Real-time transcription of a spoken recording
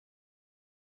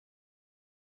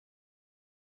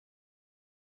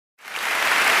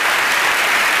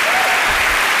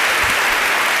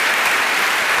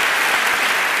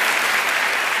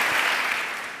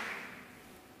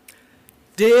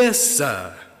Dear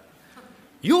Sir,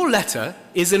 your letter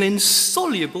is an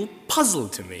insoluble puzzle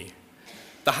to me.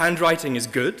 The handwriting is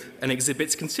good and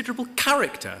exhibits considerable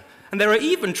character, and there are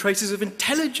even traces of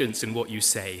intelligence in what you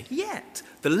say. Yet,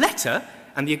 the letter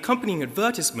and the accompanying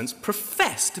advertisements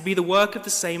profess to be the work of the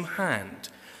same hand.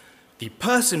 The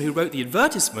person who wrote the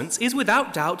advertisements is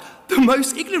without doubt the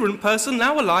most ignorant person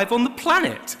now alive on the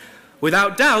planet.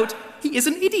 Without doubt, he is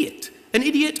an idiot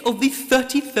of the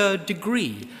 33rd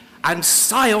degree, and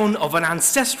scion of an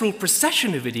ancestral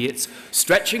procession of idiots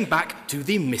stretching back to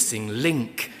the missing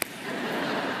link.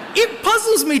 It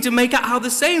puzzles me to make out how the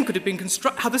same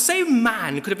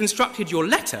man could have constructed your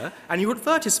letter and your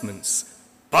advertisements.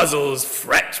 Puzzles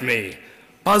fret me.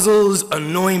 Puzzles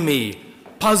annoy me.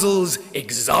 Puzzles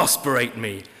exasperate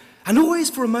me. And always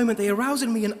for a moment they arouse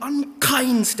in me an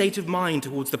unkind state of mind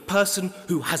towards the person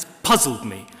who has puzzled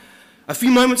me. A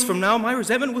few moments from now, my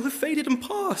resentment will have faded and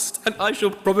passed, and I shall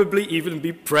probably even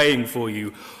be praying for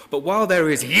you. But while there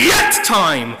is yet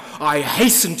time, I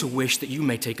hasten to wish that you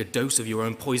may take a dose of your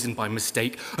own poison by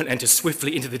mistake and enter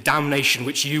swiftly into the damnation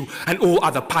which you and all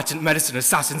other patent medicine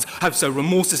assassins have so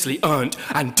remorselessly earned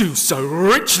and do so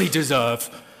richly deserve.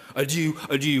 Adieu,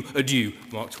 adieu, adieu,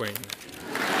 Mark Twain.